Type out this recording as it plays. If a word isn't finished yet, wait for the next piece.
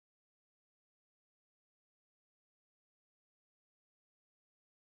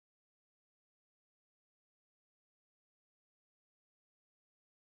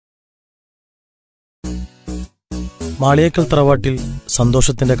മാളിയേക്കൽ തറവാട്ടിൽ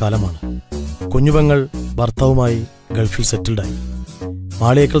സന്തോഷത്തിന്റെ കാലമാണ്. കുഞ്ഞുപെങ്ങൾ ഭർത്താവുമായി ഗൾഫിൽ സെറ്റിൽഡായി.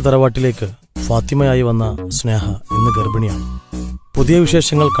 മാളിയേക്കൽ തറവാട്ടിലേക്ക് ഫാത്തിമയായി വന്ന സ്നേഹ ഇന്ന് ഗർഭിണിയാണ്. പുതിയ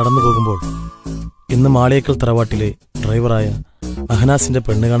വിശേഷങ്ങൾ കടന്നു പോകുമ്പോൾ ഇന്ന് മാളിയേക്കൽ തറവാട്ടിലെ ഡ്രൈവറായ മെഹനാസിന്റെ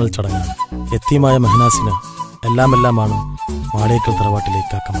പെണ്ണുകാണൽ ചടങ്ങാണ്. യത്തീമായ മെഹനാസിന് എല്ലാമെല്ലാമാണ് മാളിയേക്കൽ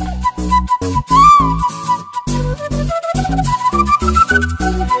തറവാട്ടിലേക്ക് ആക്കമാർ.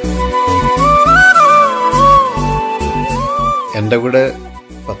 എൻ്റെ കൂടെ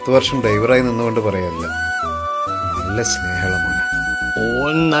 10 വർഷം ഡ്രൈവറായി നിന്നുകൊണ്ട് പറയല്ല, നല്ല സ്നേഹമാണ്.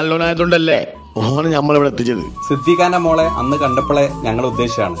 ഓൻ നല്ലോനായതുകൊണ്ടല്ലേ ഓന് നമ്മളിവിടെ എത്തിച്ചത്. സിദ്ദീഖാന്റെ മോളെ അന്ന് കണ്ടപ്പോളെ ഞങ്ങൾ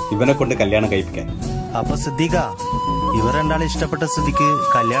ഉദ്ദേശിച്ചാണ് ഇവനെ കൊണ്ട് കല്യാണം കഴിപ്പിക്കാൻ. അപ്പൊ സിദ്ദീഖ, ഇവർ രണ്ടാളെ ഇഷ്ടപ്പെട്ട സ്ഥിതിക്ക്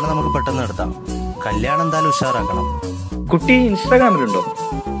കല്യാണം നമുക്ക് പെട്ടെന്ന് നടത്താം. കല്യാണം എന്തായാലും ഉഷാറാക്കണം. കുട്ടി ഇൻസ്റ്റാഗ്രാമിലുണ്ടോ?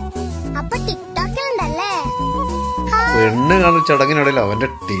 പെണ്ണ് കാണുന്ന ചടങ്ങിനിടയിൽ അവന്റെ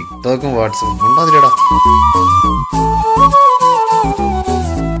ടിക്ടോക്കും വാട്സപ്പും ഉണ്ടാതില്ലടാ.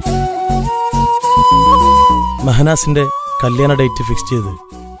 മെഹനാസിന്റെ കല്യാണ ഡേറ്റ് ഫിക്സ് ചെയ്ത്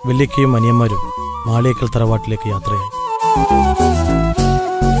വല്യക്കയും അനിയന്മാരും മാളിയേക്കൽ തറവാട്ടിലേക്ക് യാത്രയായി.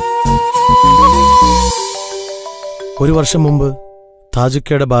 ഒരു വർഷം മുമ്പ്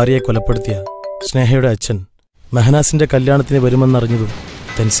താജുക്കയുടെ ഭാര്യയെ കൊലപ്പെടുത്തിയ സ്നേഹയുടെ അച്ഛൻ മെഹനാസിന്റെ കല്യാണത്തിന് വരുമെന്നറിഞ്ഞതും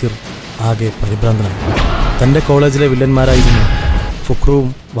തൻസീർ ആകെ പരിഭ്രാന്തനായി. തന്റെ കോളേജിലെ വില്ലന്മാരായിരുന്നു ഫുക്രുവും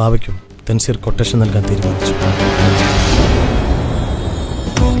വാവയ്ക്കും തൻസീർ കൊട്ടേഷൻ നൽകാൻ തീരുമാനിച്ചു.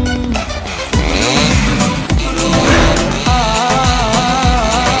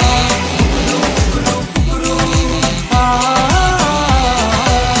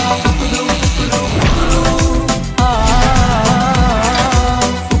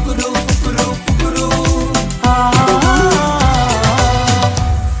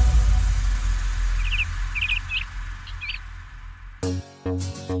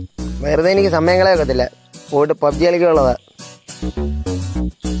 വെറുതെ എനിക്ക് സമയം കളയൊക്കത്തില്ല, പോയിട്ട് പബ്ജി കളിക്കുള്ളതാ.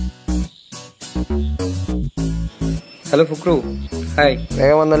 Hello Fukru, hi.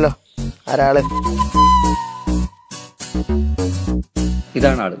 വേഗം വന്നല്ലോ. ആരാള്?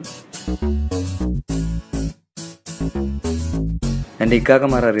 ഇതാണ് ആള്. എന്റെ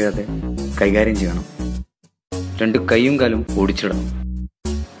ഇക്കാക്കമാർ അറിയാതെ കൈകാര്യം ചെയ്യണം. 2 കൈയും കാലും ഓടിച്ചിടണം.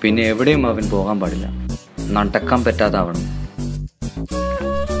 പിന്നെ എവിടെയും അവൻ പോകാൻ പാടില്ല. നടക്കാൻ പറ്റാതാവണം.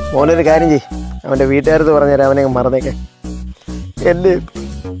 മോനൊരു കാര്യം ചെയ്യ്, അവന്റെ വീട്ടുകാരത്ത് പറഞ്ഞുതരാം, അവനെ മറന്നേക്കെ. എന്റെ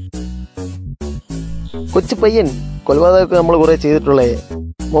കൊച്ചു പയ്യൻ കൊലപാതകമൊക്കെ നമ്മൾ കുറെ ചെയ്തിട്ടുള്ളേ.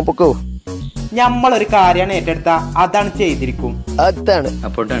 മോൻ പൊക്കോ. നമ്മളൊരു കാര്യമാണ് ഏറ്റെടുത്ത അതാണ് ചെയ്തിരിക്കും. അതാണ്.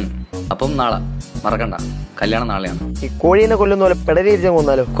 അപ്പം നാളെ മറക്കണ്ട, കല്യാണം നാളെയാണ്. ഈ കോഴീനെ കൊല്ലുന്ന പോലെ പെടരിയിരിച്ചാൽ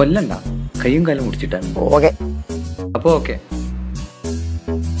കൊന്നാലോ? കൊല്ലണ്ട, കൈയും കാലും മുടിച്ചിട്ടാണ്. ഓക്കെ. അപ്പൊ ഓക്കെ.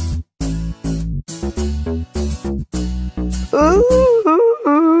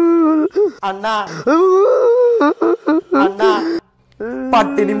 അണ്ണാ അണ്ണാ,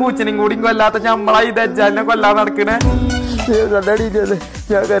 പട്ടിനും പൂച്ചനും കൂടി കൊല്ലാത്ത ഞമ്മളാ ഈ ദജ്ജാലിനെ കൊല്ലാൻ നടക്കണേ.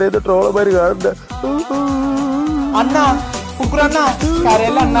 ഞാൻ കരയുന്ന ട്രോളന്മാര് കാണണ്ട. അണ്ണാ ഫുക്രു അണ്ണാ,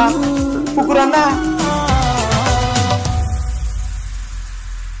 കരയല്ല അണ്ണാ, ഫുക്രു അണ്ണാ.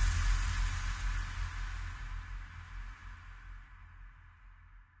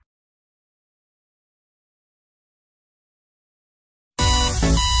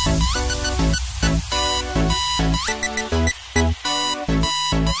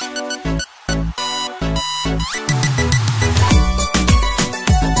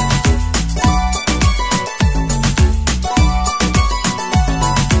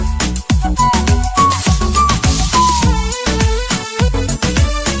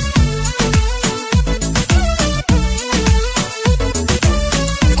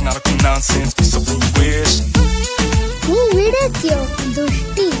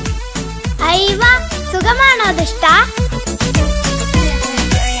 സുഖമാണോ ദുഷ്ട?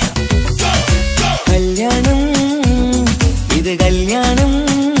 കല്യാണം ഇത് കല്യാണം,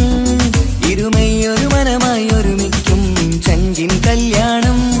 ഇരുമയൊരു മനമായി ഒരുമിക്കും ചങ്കിൻ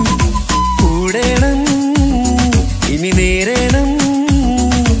കല്യാണം. കൂടേണം ഇനി നേരേണം,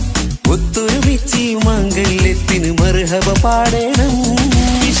 ഒത്തൊരുമിച്ച് മംഗല്യത്തിന് മർഹബ പാടേണം.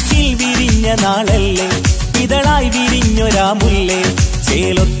 ഇഷ്കിൽ വിരിഞ്ഞ നാളല്ലേ, ഇതളായി വിരിഞ്ഞൊരാ മുല്ലേ,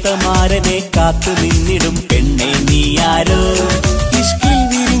 ചേലൊത്ത മാരനെ കാത്തു നിന്നിടും പെണ്ണെ നീയാരോ. ഇഷ്കിൽ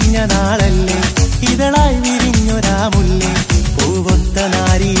വിരിഞ്ഞ നാളല്ലേ, ഇതളായി വിരിഞ്ഞൊരാ മുല്ലേ, പൂവൊത്ത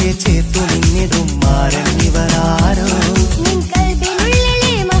നാരിയെ ചേർത്തു നിന്നിടും മാരൻ ഇവരാരോ.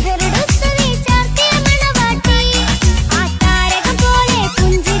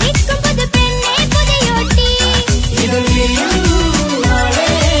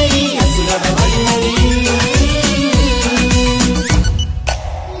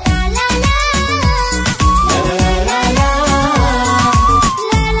 la la la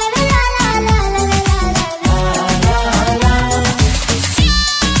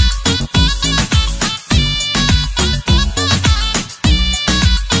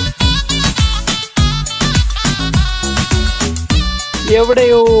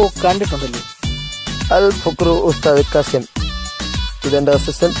എവിടെയോ കണ്ടിട്ടുണ്ടല്ലോ. അൽ ഫുക്രു ഉസ്താദ് കസിൻ. ഇതെന്റെ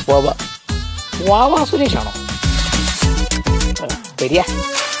അസിസ്റ്റന്റ് വാവ. വാവ സുരേഷാണോ? ശരിയാ.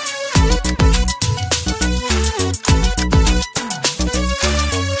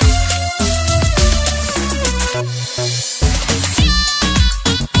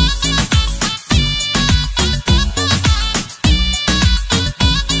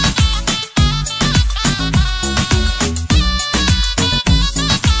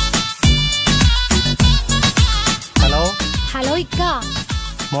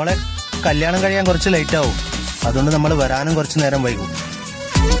 മോളെ, കല്യാണം കഴിയാൻ കുറച്ച് ലേറ്റ് ആവും. അതുകൊണ്ട് നമ്മൾ വരാനും കുറച്ച് നേരം വൈകും.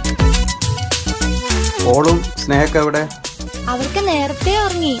 ഓളും സ്നേഹക്ക് എവിടെ? അവർക്ക് നേരത്തെ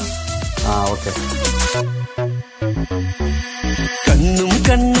ഉറങ്ങി. ഓക്കെ. കണ്ണും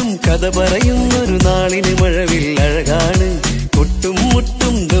കണ്ണും കഥ പറയുന്നൊരു നാളിന് മഴവിൽ അഴകാണ്. കൊട്ടും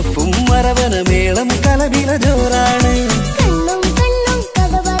മുട്ടും ദഫും മരവന മേളം കലവില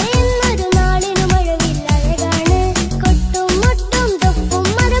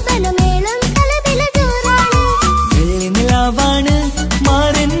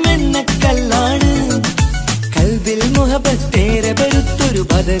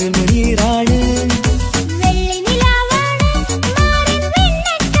ബദർമുനീറാണ്.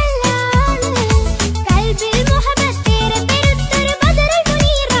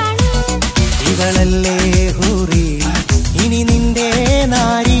 ഇവളല്ലേ ഹൂറി ഇനി നിന്റെ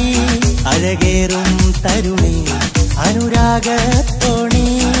നാരി, അഴകേറും തരുണി അനുരാഗത്തോണി.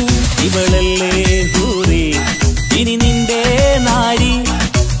 ഇവളല്ലേ ഹൂറി ഇനി നിന്റെ നാരി,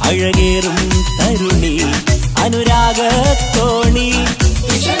 അഴകേറും തരുണി അനുരാഗത്തോണി.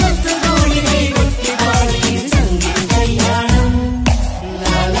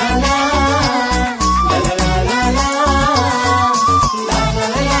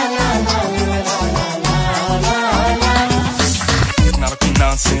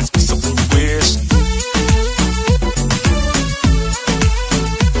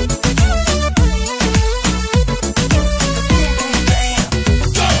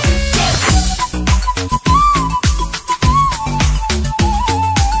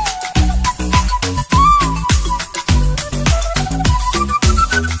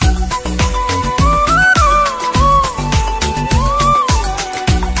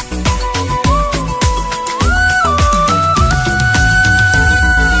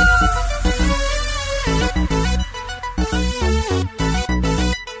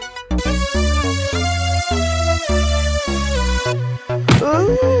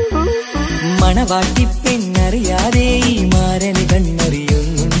 മണവാട്ടിപ്പെണ്ണറിയാതെ ഈ മാരന്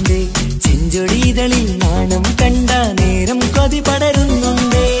കണ്ണറിയുന്നുണ്ട്. ചെഞ്ചൊടിതളിൽ നാണം കണ്ട നേരം കൊതി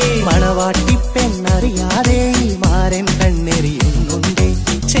പടരുന്നുണ്ട്. മണവാട്ടിപ്പെണ്ണറിയാതെ ഈ മാരൻ കണ്ണെറിയുന്നുണ്ട്.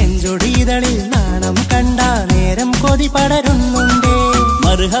 ചെഞ്ചൊടിതളിൽ നാണം കണ്ട നേരം കൊതി പടരുന്നുണ്ട്.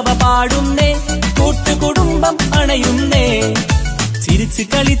 മർഹബ പാടുന്നേ, കൂട്ടുകുടുംബം അണയുന്നേ. ചിരിച്ചു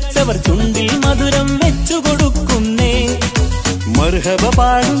കളിച്ചവർ ചുണ്ടിൽ മധുരം വെച്ചു കൊടുക്കുന്നേ. മർഹബ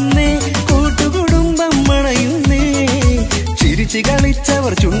പാടുന്നേ, കൂട്ടുകുടുംബം അണയുന്നേ. ചിരിച്ചു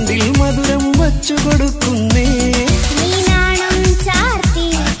കളിച്ചവർ ചുണ്ടിൽ മധുരം വച്ചു കൊടുക്കുന്നേ.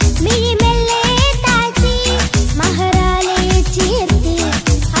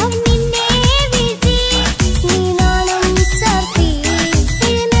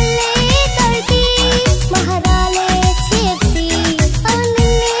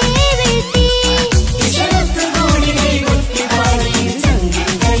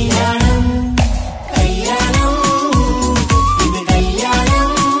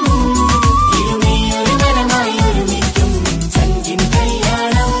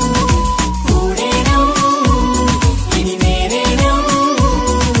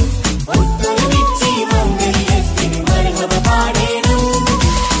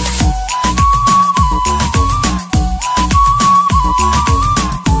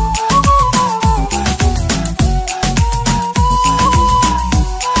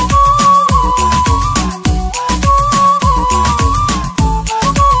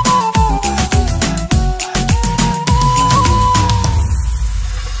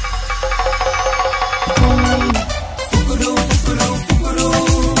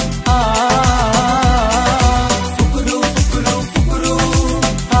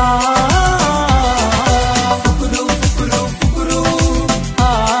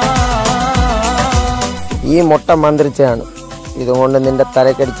 ഈ മുട്ട മന്ത്രിച്ചാണ്. ഇതുകൊണ്ട് നിന്റെ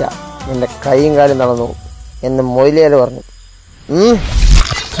തലക്കടിച്ച നിന്റെ കൈയും കാലും നടന്നു എന്ന് മൊയിലേല് പറഞ്ഞു.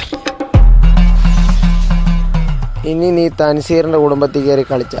 ഇനി നീ തൻസീറിന്റെ കുടുംബത്തിൽ കയറി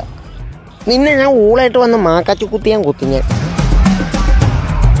കളിച്ച നിന്നെ ഞാൻ ഊളായിട്ട് വന്ന് മാക്കാച്ചു കുത്തി ഞാൻ കുത്തി.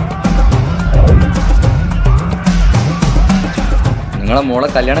 ഞാൻ നിങ്ങളെ മോളെ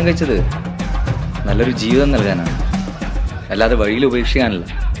കല്യാണം കഴിച്ചത് നല്ലൊരു ജീവിതം നൽകാനാണ്, അല്ലാതെ വഴിയിൽ ഉപേക്ഷിക്കാനല്ല.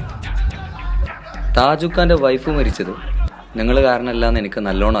 താജുഖാന്റെ വൈഫ് മരിച്ചത് നിങ്ങൾ കാരണമല്ല എന്ന് എനിക്ക്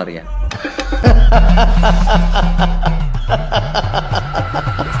നല്ലോണം അറിയാം.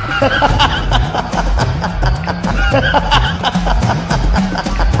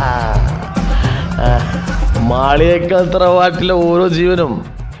 മാളിയേക്കാൾ തറവാട്ടിലെ ഓരോ ജീവനും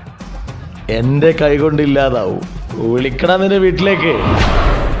എന്റെ കൈകൊണ്ടില്ലാതാവും. വിളിക്കണം നിന്റെ വീട്ടിലേക്ക്.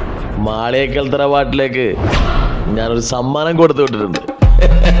 മാളിയേക്കാൾ തറവാട്ടിലേക്ക് ഞാനൊരു സമ്മാനം കൊടുത്തു വിട്ടിട്ടുണ്ട്.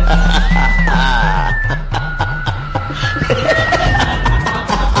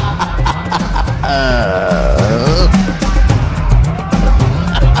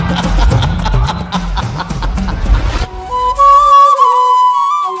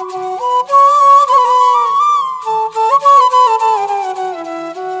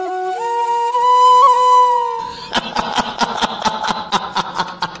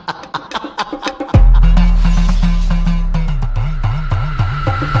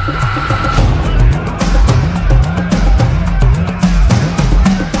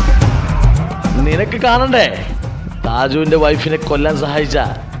 നിനക്ക് കാണണ്ടേ താജുവിന്റെ വൈഫിനെ കൊല്ലാൻ സഹായിച്ച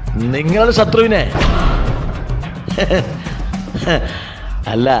നിങ്ങളുടെ ശത്രുവിനെ?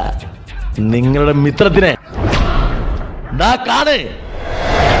 അല്ല, നിങ്ങളുടെ മിത്രത്തിനെ. ദാ കാണ്.